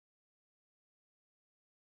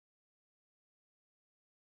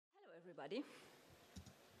everybody.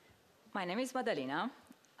 My name is Madalina.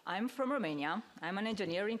 I'm from Romania. I'm an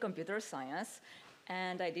engineer in computer science,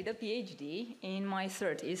 and I did a PhD in my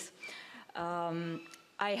 30s.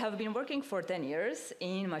 I have been working for 10 years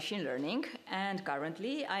in machine learning, and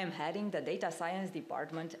currently I am heading the data science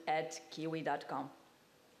department at Kiwi.com.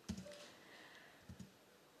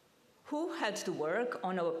 Who had to work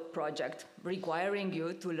on a project requiring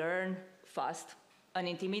you to learn fast an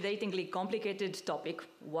intimidatingly complicated topic,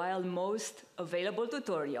 while most available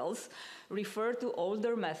tutorials refer to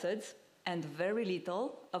older methods and very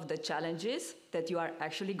little of the challenges that you are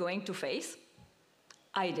actually going to face?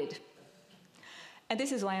 I did. And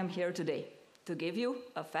this is why I'm here today, to give you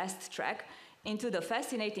a fast track into the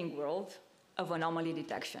fascinating world of anomaly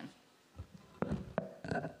detection.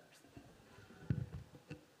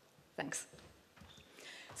 Thanks.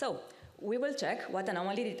 So, we will check what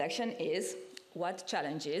anomaly detection is, what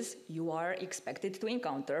challenges you are expected to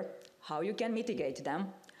encounter, how you can mitigate them,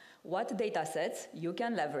 what data sets you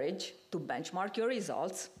can leverage to benchmark your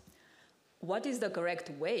results, what is the correct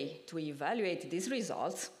way to evaluate these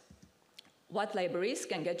results, what libraries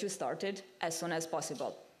can get you started as soon as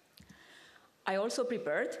possible. I also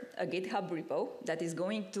prepared a GitHub repo that is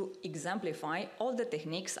going to exemplify all the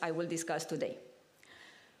techniques I will discuss today.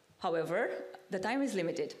 However, the time is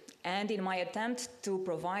limited, and in my attempt to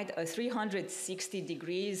provide a 360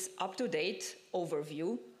 degrees up-to-date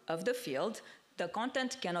overview of the field, the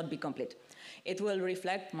content cannot be complete. It will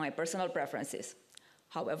reflect my personal preferences.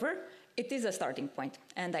 However, it is a starting point,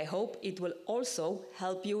 and I hope it will also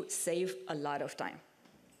help you save a lot of time.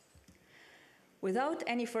 Without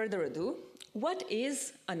any further ado, what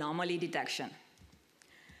is anomaly detection?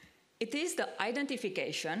 It is the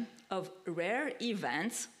identification of rare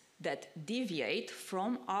events that deviate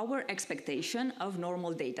from our expectation of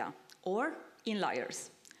normal data, or inliers.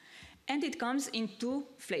 And it comes in two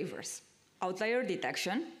flavors. Outlier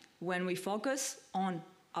detection, when we focus on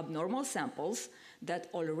abnormal samples that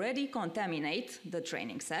already contaminate the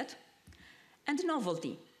training set, and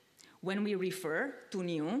novelty, when we refer to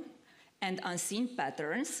new and unseen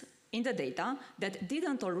patterns in the data that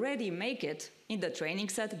didn't already make it in the training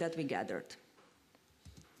set that we gathered.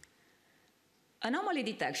 Anomaly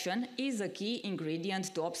detection is a key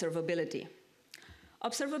ingredient to observability.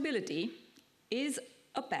 Observability is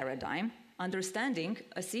a paradigm understanding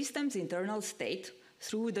a system's internal state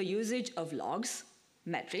through the usage of logs,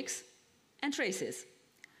 metrics, and traces.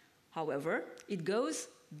 However, it goes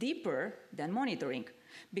deeper than monitoring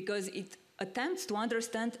because it attempts to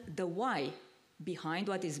understand the why behind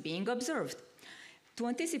what is being observed, to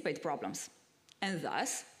anticipate problems, and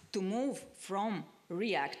thus to move from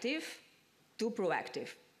reactive to proactive.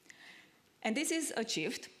 And this is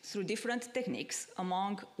achieved through different techniques,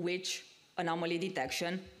 among which anomaly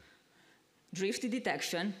detection, drift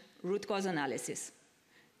detection, root cause analysis.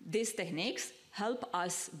 These techniques help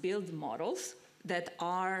us build models that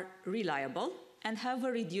are reliable and have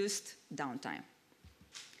a reduced downtime.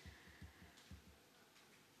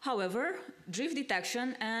 However, drift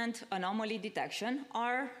detection and anomaly detection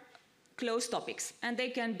are close topics, and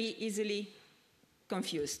they can be easily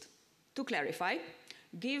confused. To clarify,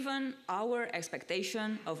 given our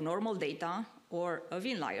expectation of normal data or of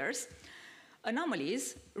inliers,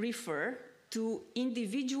 anomalies refer to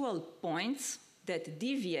individual points that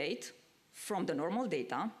deviate from the normal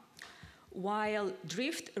data, while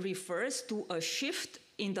drift refers to a shift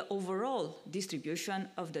in the overall distribution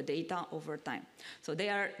of the data over time. So they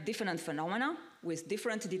are different phenomena with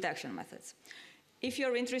different detection methods. If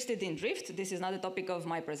you're interested in drift, this is not a topic of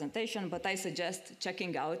my presentation, but I suggest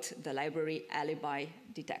checking out the library Alibi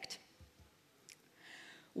Detect.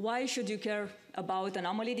 Why should you care about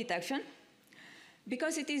anomaly detection?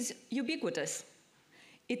 Because it is ubiquitous.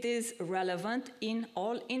 It is relevant in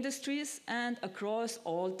all industries and across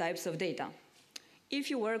all types of data.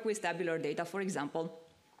 If you work with tabular data, for example,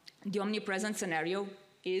 the omnipresent scenario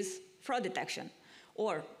is fraud detection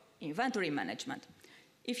or inventory management.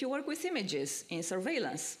 If you work with images in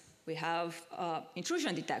surveillance, we have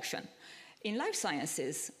intrusion detection. In life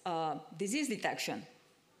sciences, disease detection.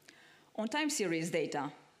 On time series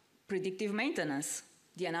data, predictive maintenance,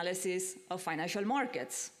 the analysis of financial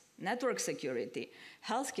markets, network security,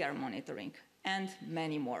 healthcare monitoring, and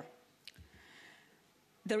many more.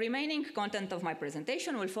 The remaining content of my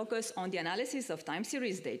presentation will focus on the analysis of time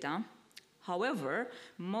series data. However,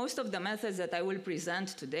 most of the methods that I will present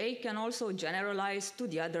today can also generalize to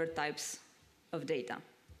the other types of data.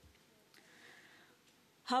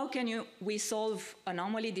 How can we solve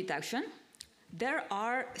anomaly detection? There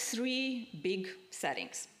are three big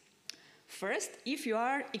settings. First, if you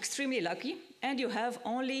are extremely lucky and you have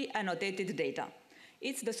only annotated data.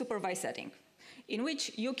 It's the supervised setting, in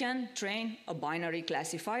which you can train a binary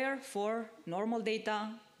classifier for normal data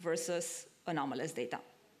versus anomalous data.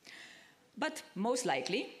 But most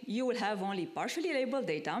likely, you will have only partially labeled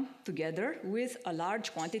data together with a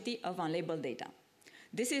large quantity of unlabeled data.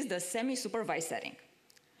 This is the semi-supervised setting.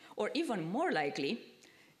 Or even more likely,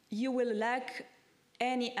 you will lack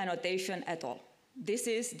any annotation at all. This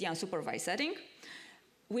is the unsupervised setting,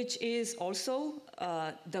 which is also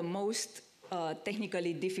the most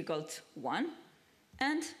technically difficult one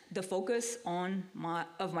and the focus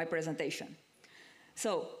of my presentation.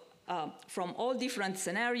 So from all different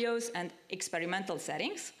scenarios and experimental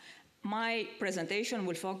settings, my presentation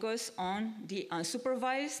will focus on the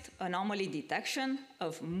unsupervised anomaly detection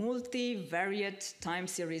of multivariate time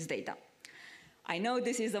series data. I know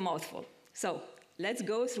this is a mouthful, so let's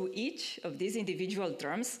go through each of these individual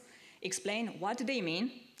terms, explain what they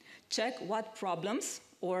mean, check what problems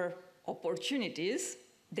or opportunities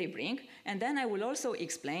they bring, and then I will also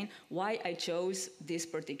explain why I chose this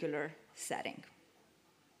particular setting.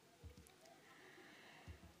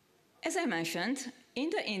 As I mentioned, in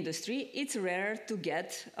the industry, it's rare to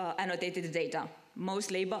get annotated data. Most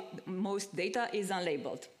data is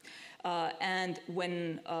unlabeled. And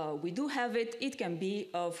when we do have it, it can be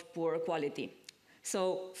of poor quality.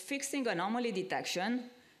 So fixing anomaly detection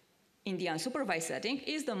in the unsupervised setting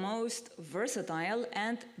is the most versatile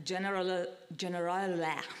and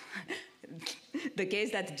the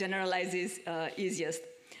case that generalizes easiest.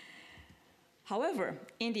 However,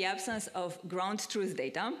 in the absence of ground truth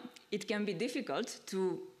data, it can be difficult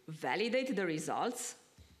to validate the results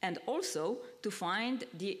and also to find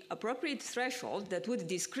the appropriate threshold that would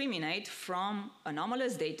discriminate from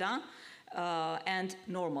anomalous data and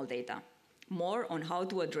normal data. More on how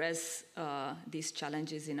to address these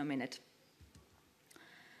challenges in a minute.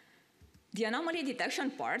 The anomaly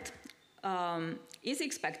detection part is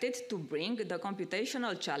expected to bring the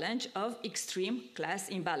computational challenge of extreme class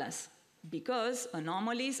imbalance, because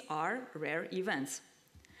anomalies are rare events.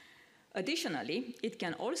 Additionally, it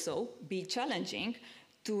can also be challenging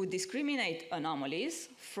to discriminate anomalies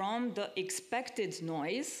from the expected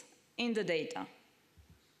noise in the data.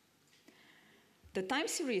 The time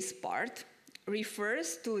series part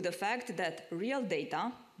refers to the fact that real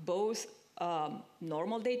data, both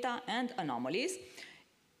normal data and anomalies,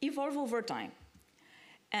 evolve over time.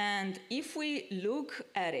 And if we look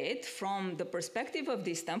at it from the perspective of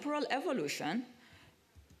this temporal evolution,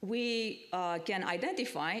 we can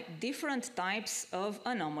identify different types of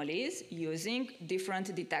anomalies using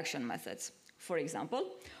different detection methods. For example,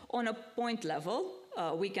 on a point level,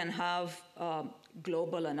 we can have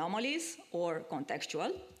global anomalies or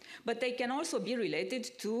contextual, but they can also be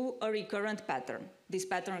related to a recurrent pattern. This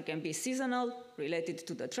pattern can be seasonal, related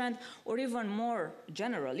to the trend, or even more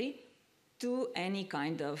generally, to any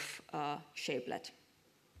kind of shapelet.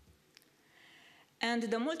 And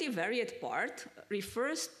the multivariate part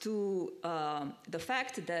refers to the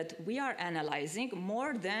fact that we are analyzing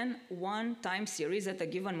more than one time series at a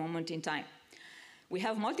given moment in time. We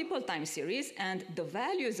have multiple time series, and the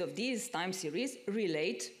values of these time series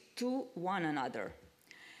relate to one another.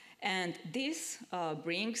 And this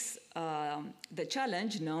brings the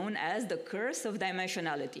challenge known as the curse of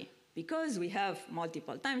dimensionality, because we have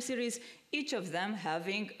multiple time series, each of them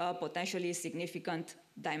having a potentially significant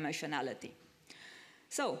dimensionality.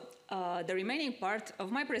 So the remaining part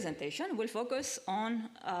of my presentation will focus on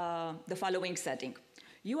the following setting.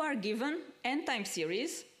 You are given n time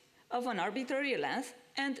series of an arbitrary length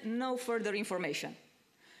and no further information.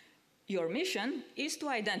 Your mission is to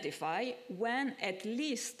identify when at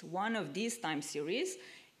least one of these time series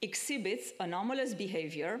exhibits anomalous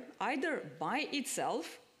behavior either by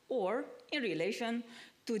itself or in relation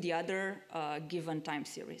to the other given time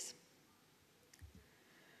series.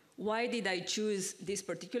 Why did I choose this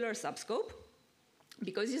particular subscope?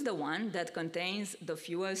 Because it's the one that contains the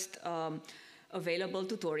fewest available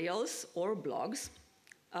tutorials or blogs.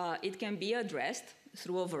 It can be addressed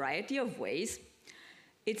through a variety of ways.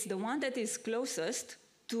 It's the one that is closest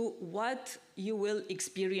to what you will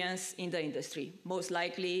experience in the industry, most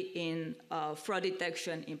likely in fraud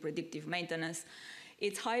detection, in predictive maintenance.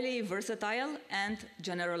 It's highly versatile and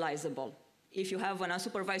generalizable. If you have an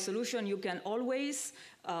unsupervised solution, you can always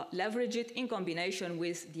leverage it in combination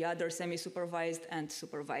with the other semi-supervised and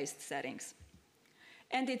supervised settings.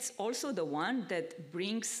 And it's also the one that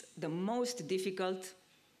brings the most difficult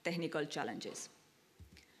technical challenges.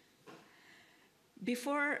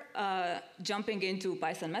 Before jumping into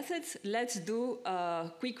Python methods, let's do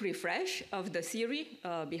a quick refresh of the theory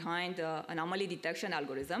behind anomaly detection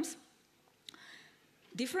algorithms.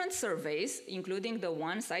 Different surveys, including the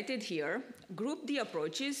one cited here, group the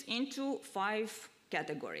approaches into 5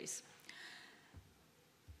 categories.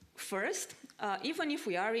 First, even if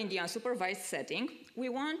we are in the unsupervised setting, we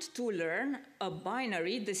want to learn a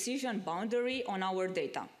binary decision boundary on our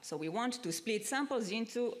data. So we want to split samples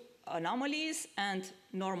into anomalies and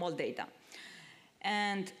normal data.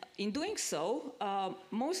 And in doing so,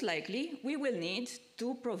 most likely, we will need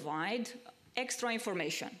to provide extra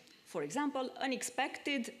information. For example, an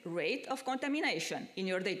expected rate of contamination in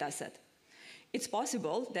your data set. It's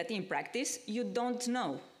possible that in practice, you don't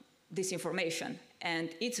know this information,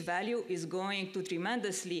 and its value is going to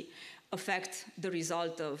tremendously affect the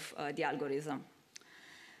result of the algorithm.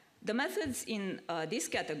 The methods in this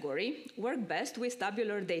category work best with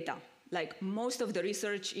tabular data. Like most of the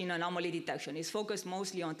research in anomaly detection is focused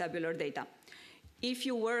mostly on tabular data. If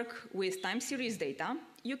you work with time series data,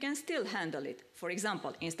 you can still handle it. For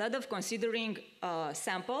example, instead of considering a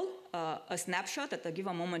sample, a snapshot at a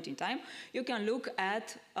given moment in time, you can look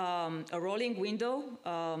at a rolling window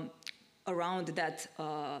around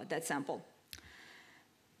that sample.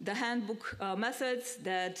 The handbook methods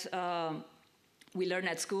that we learn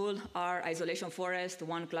at school are isolation forest,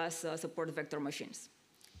 one-class support vector machines.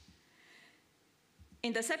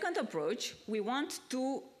 In the second approach, we want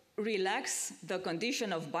to relax the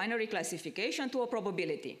condition of binary classification to a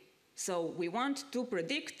probability. So we want to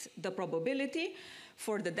predict the probability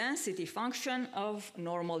for the density function of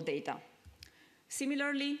normal data.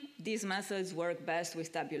 Similarly, these methods work best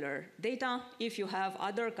with tabular data. If you have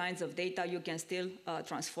other kinds of data, you can still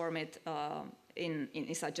transform it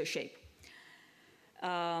in such a shape.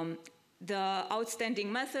 The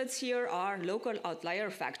outstanding methods here are local outlier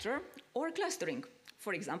factor or clustering.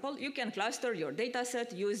 For example, you can cluster your data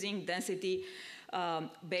set using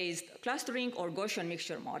density-based clustering or Gaussian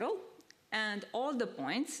mixture model, and all the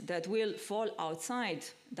points that will fall outside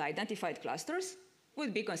the identified clusters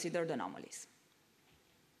would be considered anomalies.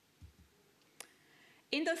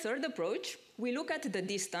 In the third approach, we look at the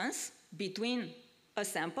distance between a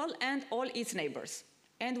sample and all its neighbors,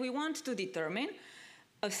 and we want to determine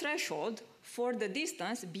a threshold for the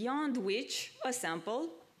distance beyond which a sample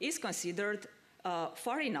is considered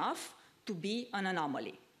far enough to be an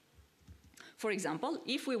anomaly. For example,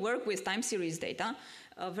 if we work with time series data,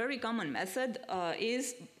 a very common method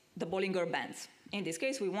is the Bollinger Bands. In this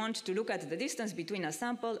case, we want to look at the distance between a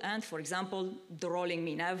sample and, for example, the rolling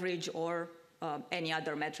mean average or any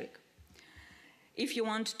other metric. If you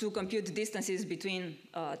want to compute distances between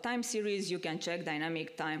time series, you can check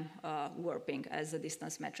dynamic time warping as a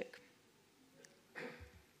distance metric.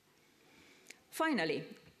 Finally,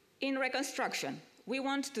 in reconstruction, we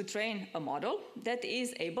want to train a model that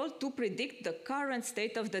is able to predict the current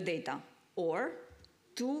state of the data or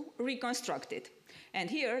to reconstruct it. And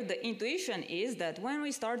here, the intuition is that when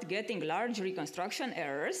we start getting large reconstruction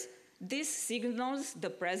errors, this signals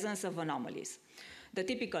the presence of anomalies. The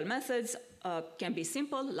typical methods can be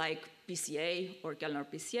simple, like PCA or Kellner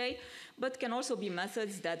PCA, but can also be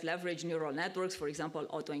methods that leverage neural networks, for example,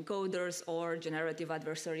 autoencoders or generative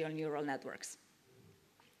adversarial neural networks.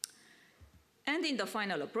 And in the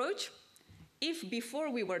final approach, if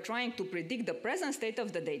before we were trying to predict the present state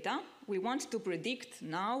of the data, we want to predict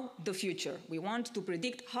now the future. We want to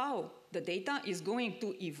predict how the data is going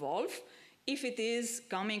to evolve if it is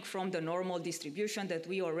coming from the normal distribution that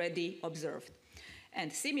we already observed.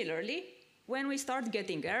 And similarly, when we start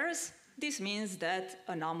getting errors, this means that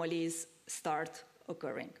anomalies start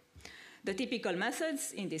occurring. The typical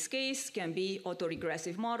methods in this case can be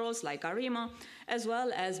autoregressive models like ARIMA, as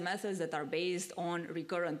well as methods that are based on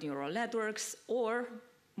recurrent neural networks or,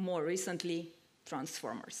 more recently,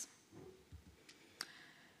 transformers.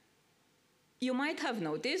 You might have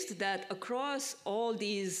noticed that across all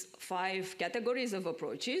these 5 categories of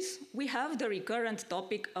approaches, we have the recurrent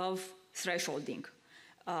topic of thresholding.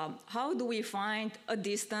 How do we find a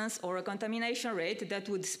distance or a contamination rate that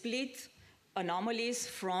would split anomalies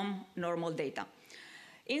from normal data?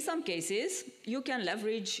 In some cases, you can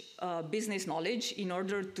leverage business knowledge in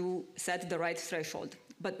order to set the right threshold.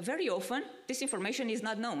 But very often, this information is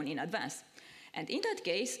not known in advance. And in that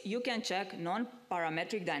case, you can check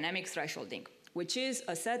non-parametric dynamic thresholding, which is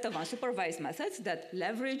a set of unsupervised methods that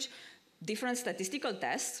leverage different statistical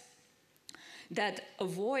tests that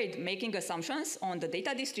avoid making assumptions on the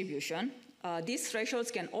data distribution. These thresholds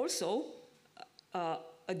can also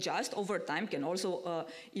adjust over time, can also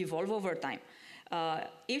evolve over time.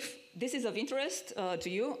 If this is of interest to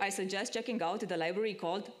you, I suggest checking out the library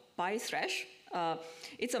called PyThresh.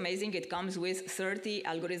 It's amazing. It comes with 30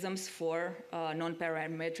 algorithms for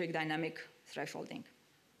non-parametric dynamic thresholding.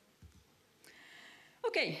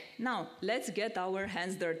 Okay, now let's get our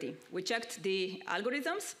hands dirty. We checked the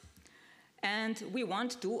algorithms, and we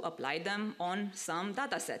want to apply them on some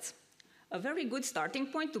data sets. A very good starting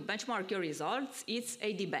point to benchmark your results is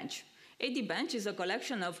AD-Bench. AD-Bench is a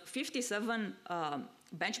collection of 57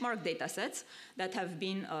 benchmark data sets that have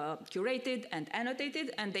been curated and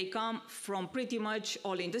annotated, and they come from pretty much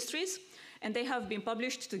all industries, and they have been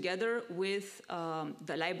published together with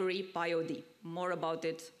the library PyOD. More about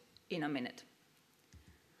it in a minute.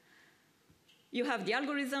 You have the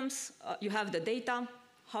algorithms, you have the data.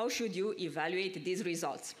 How should you evaluate these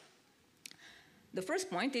results? The first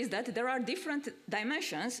point is that there are different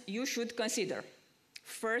dimensions you should consider.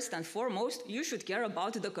 First and foremost, you should care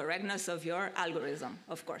about the correctness of your algorithm,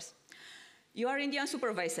 of course. You are in the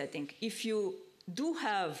unsupervised setting. If you do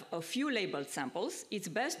have a few labeled samples, it's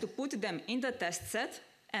best to put them in the test set,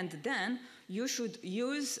 and then you should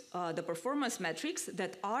use the performance metrics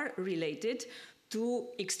that are related to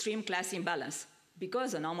extreme class imbalance,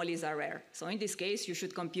 because anomalies are rare. So in this case, you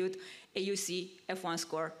should compute AUC, F1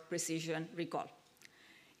 score, precision, recall.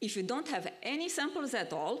 If you don't have any samples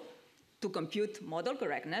at all to compute model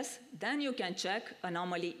correctness, then you can check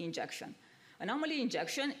anomaly injection. Anomaly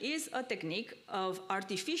injection is a technique of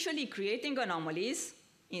artificially creating anomalies,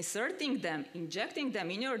 inserting them, injecting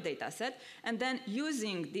them in your data set, and then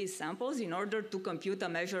using these samples in order to compute a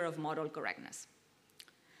measure of model correctness.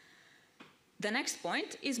 The next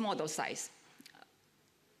point is model size.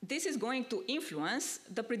 This is going to influence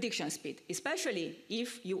the prediction speed, especially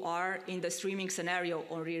if you are in the streaming scenario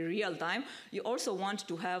or in real time. You also want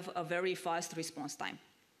to have a very fast response time.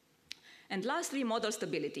 And lastly, model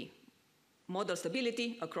stability. Model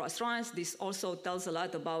stability across runs. This also tells a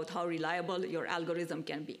lot about how reliable your algorithm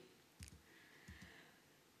can be.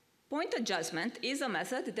 Point adjustment is a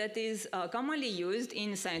method that is commonly used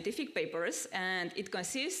in scientific papers, and it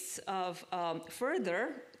consists of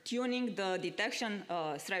further tuning the detection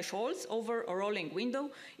thresholds over a rolling window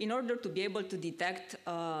in order to be able to detect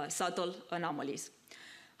subtle anomalies.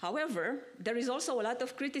 However, there is also a lot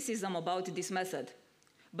of criticism about this method,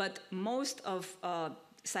 but most of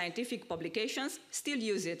scientific publications still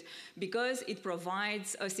use it because it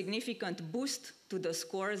provides a significant boost to the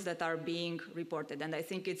scores that are being reported. And I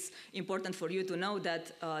think it's important for you to know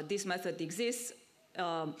that this method exists.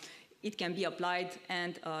 It can be applied,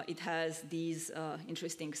 and it has these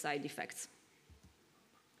interesting side effects.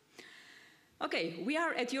 Okay, we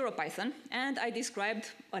are at EuroPython, and I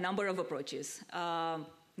described a number of approaches.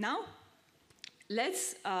 Now,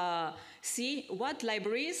 let's see what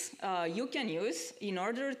libraries you can use in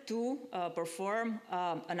order to perform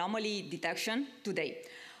anomaly detection today.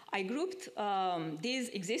 I grouped these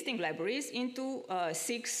existing libraries into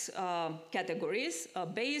 6 categories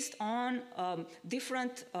based on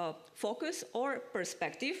different focus or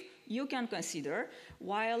perspective you can consider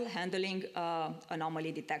while handling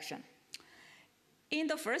anomaly detection. In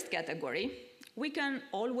the first category, we can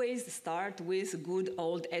always start with good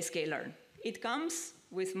old sklearn. It comes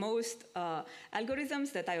with most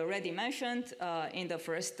algorithms that I already mentioned in the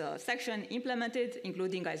first section implemented,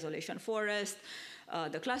 including isolation forest,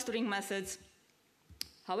 the clustering methods.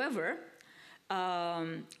 However,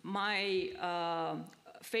 my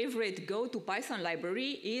favorite go-to Python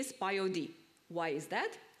library is PyOD. Why is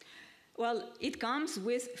that? Well, it comes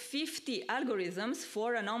with 50 algorithms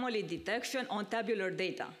for anomaly detection on tabular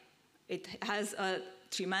data. It has a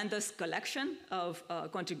tremendous collection of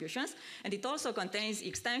contributions, and it also contains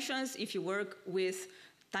extensions if you work with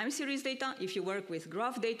time series data, if you work with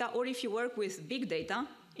graph data, or if you work with big data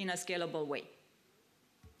in a scalable way.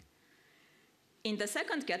 In the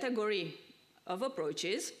second category of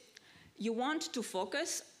approaches, you want to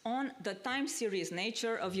focus on the time series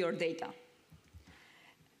nature of your data.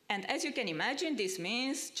 And as you can imagine, this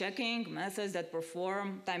means checking methods that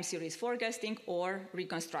perform time series forecasting or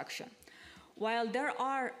reconstruction. While there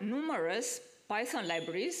are numerous Python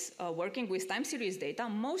libraries working with time series data,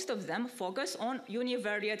 most of them focus on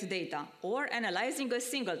univariate data or analyzing a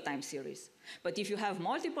single time series. But if you have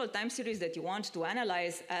multiple time series that you want to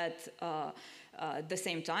analyze at the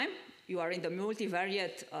same time, you are in the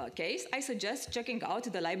multivariate case, I suggest checking out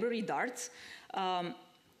the library Darts.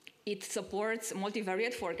 It supports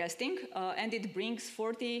multivariate forecasting, and it brings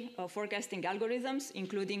 40 forecasting algorithms,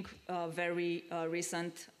 including very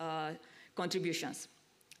recent contributions.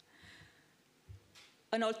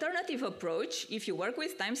 An alternative approach, if you work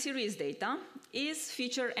with time series data, is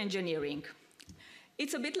feature engineering.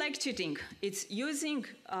 It's a bit like cheating. It's using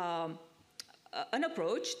an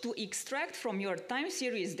approach to extract from your time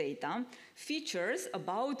series data features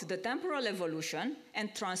about the temporal evolution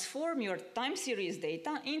and transform your time series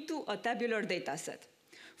data into a tabular data set.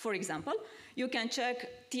 For example, you can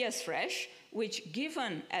check tsfresh, which,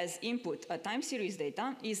 given as input a time series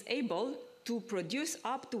data, is able to produce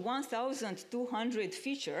up to 1,200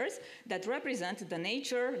 features that represent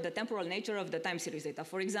the temporal nature of the time series data.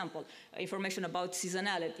 For example, information about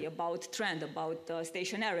seasonality, about trend, about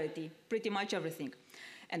stationarity, pretty much everything.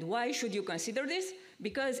 And why should you consider this?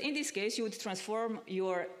 Because in this case, you would transform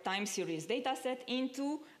your time series dataset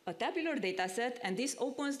into a tabular dataset, and this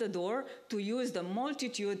opens the door to use the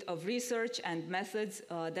multitude of research and methods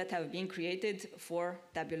that have been created for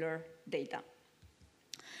tabular data.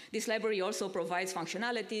 This library also provides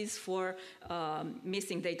functionalities for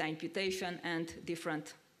missing data imputation and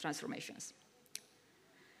different transformations.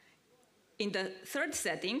 In the third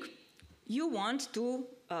setting, you want to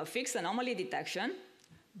fix anomaly detection,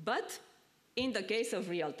 but in the case of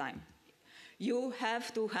real time. You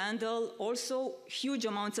have to handle also huge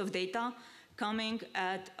amounts of data coming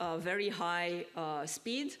at a very high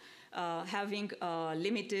speed, having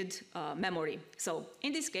limited memory. So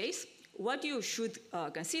in this case, what you should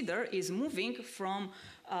consider is moving from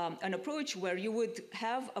an approach where you would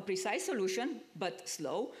have a precise solution, but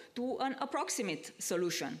slow, to an approximate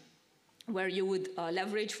solution, where you would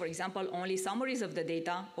leverage, for example, only summaries of the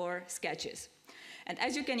data or sketches. And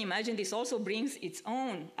as you can imagine, this also brings its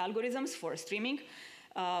own algorithms for streaming.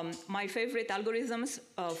 My favorite algorithms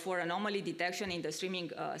for anomaly detection in the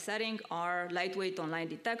streaming setting are lightweight online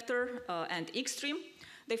detector and Xstream.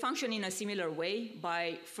 They function in a similar way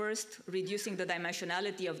by first reducing the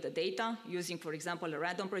dimensionality of the data, using, for example, a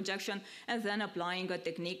random projection, and then applying a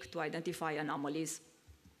technique to identify anomalies.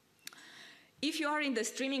 If you are in the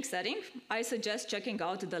streaming setting, I suggest checking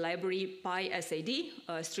out the library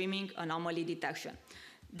PySAD, streaming anomaly detection.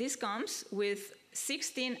 This comes with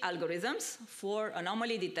 16 algorithms for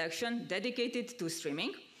anomaly detection dedicated to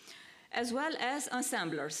streaming, as well as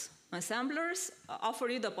ensemblers. Ensemblers offer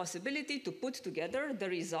you the possibility to put together the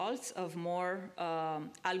results of more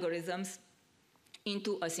algorithms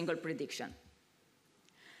into a single prediction.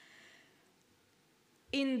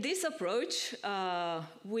 In this approach,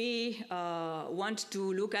 we want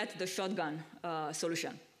to look at the shotgun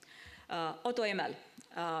solution, AutoML.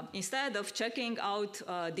 Instead of checking out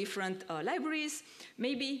different libraries,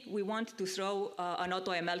 maybe we want to throw an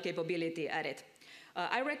AutoML capability at it.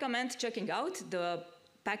 I recommend checking out the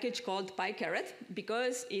package called PyCaret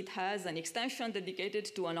because it has an extension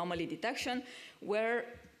dedicated to anomaly detection where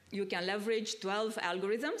you can leverage 12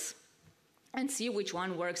 algorithms and see which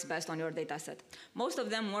one works best on your data set. Most of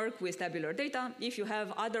them work with tabular data. If you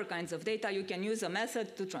have other kinds of data, you can use a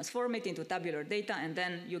method to transform it into tabular data, and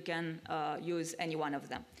then you can use any one of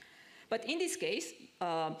them. But in this case,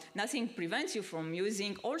 nothing prevents you from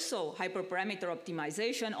using also hyperparameter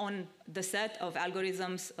optimization on the set of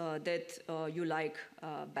algorithms that you like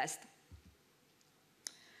best.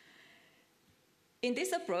 In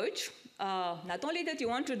this approach, not only that you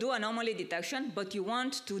want to do anomaly detection, but you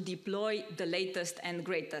want to deploy the latest and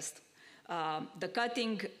greatest, the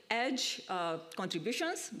cutting edge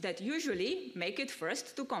contributions that usually make it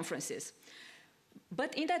first to conferences.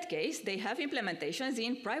 But in that case, they have implementations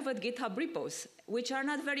in private GitHub repos, which are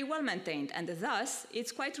not very well maintained, and thus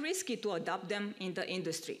it's quite risky to adopt them in the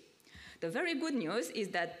industry. The very good news is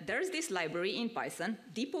that there's this library in Python,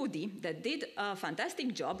 deepod, that did a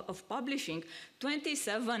fantastic job of publishing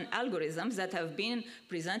 27 algorithms that have been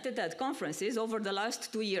presented at conferences over the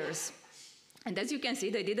last 2 years. And as you can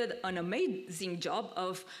see, they did an amazing job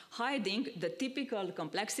of hiding the typical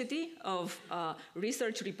complexity of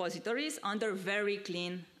research repositories under very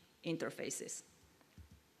clean interfaces.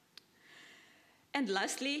 And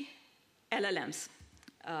lastly, LLMs.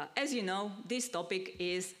 As you know, this topic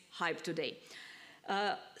is hype today.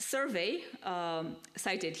 A survey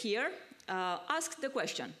cited here asked the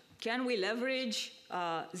question, can we leverage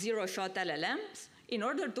zero-shot LLMs in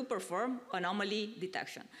order to perform anomaly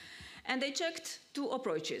detection? And they checked 2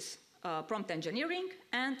 approaches, prompt engineering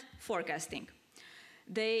and forecasting.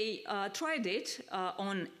 They tried it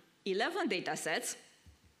on 11 data sets,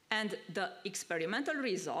 and the experimental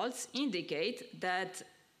results indicate that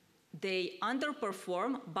they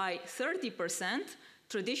underperform by 30%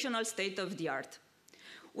 traditional state-of-the-art,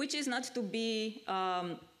 which is not to be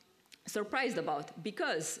surprised about,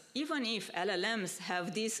 because even if LLMs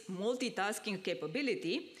have this multitasking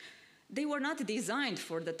capability, they were not designed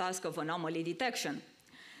for the task of anomaly detection.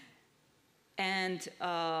 And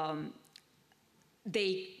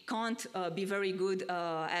they can't be very good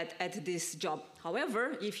at this job.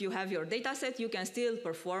 However, if you have your data set, you can still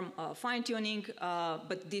perform fine-tuning,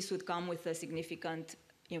 but this would come with a significant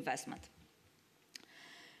investment.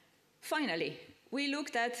 Finally, we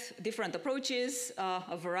looked at different approaches,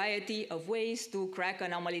 a variety of ways to crack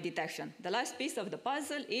anomaly detection. The last piece of the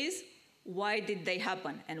puzzle is why did they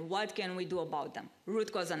happen and what can we do about them?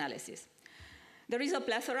 Root cause analysis. There is a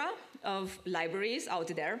plethora of libraries out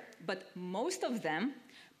there, but most of them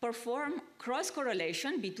perform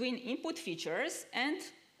cross-correlation between input features and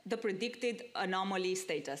the predicted anomaly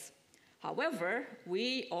status. However,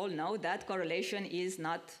 we all know that correlation is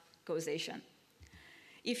not causation.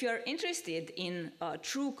 If you're interested in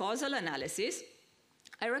true causal analysis,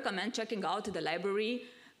 I recommend checking out the library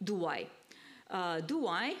DoWhy.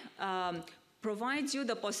 DoWhy provides you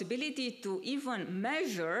the possibility to even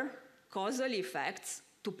measure causal effects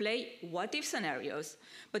to play what-if scenarios,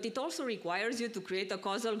 but it also requires you to create a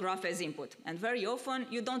causal graph as input. And very often,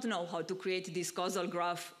 you don't know how to create this causal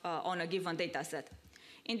graph on a given data set.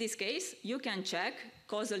 In this case, you can check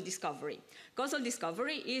causal discovery. Causal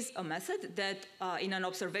discovery is a method that, in an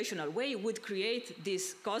observational way, would create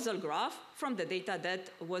this causal graph from the data that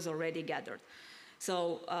was already gathered.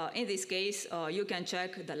 So in this case, you can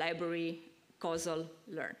check the library causal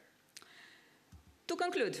learn. To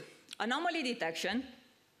conclude, anomaly detection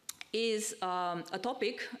is a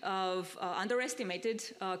topic of underestimated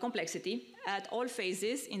complexity at all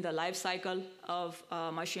phases in the life cycle of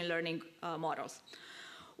machine learning models.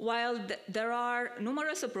 While there are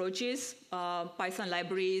numerous approaches, Python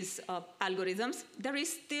libraries, algorithms, there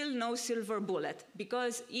is still no silver bullet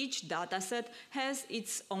because each dataset has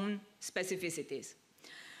its own specificities.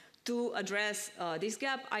 To address this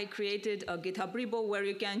gap, I created a GitHub repo where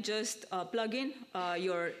you can just plug in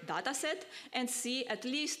your dataset and see, at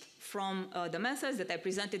least from the methods that I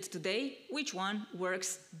presented today, which one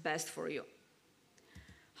works best for you.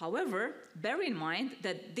 However, bear in mind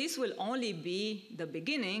that this will only be the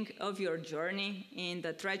beginning of your journey in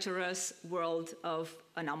the treacherous world of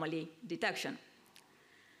anomaly detection.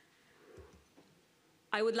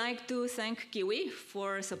 I would like to thank Kiwi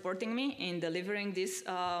for supporting me in delivering this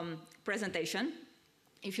presentation.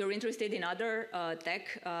 If you're interested in other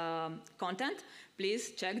tech content,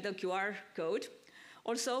 please check the QR code.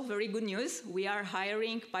 Also, very good news, we are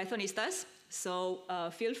hiring Pythonistas, so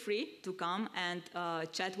feel free to come and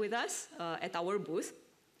chat with us at our booth.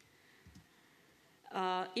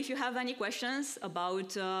 If you have any questions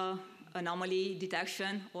about anomaly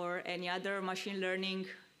detection or any other machine learning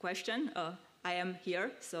question, I am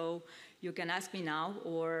here, so you can ask me now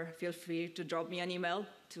or feel free to drop me an email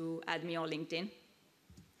to add me on LinkedIn.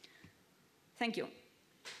 Thank you.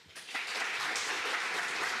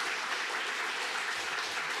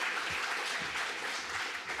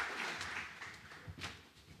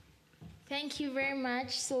 Thank you very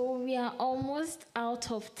much. So we are almost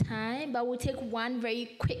out of time, but we'll take one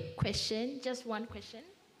very quick question, just one question.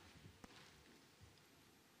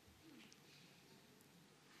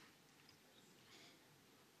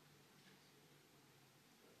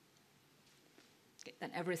 Okay,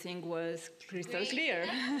 then everything was crystal clear.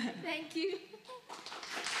 Thank you.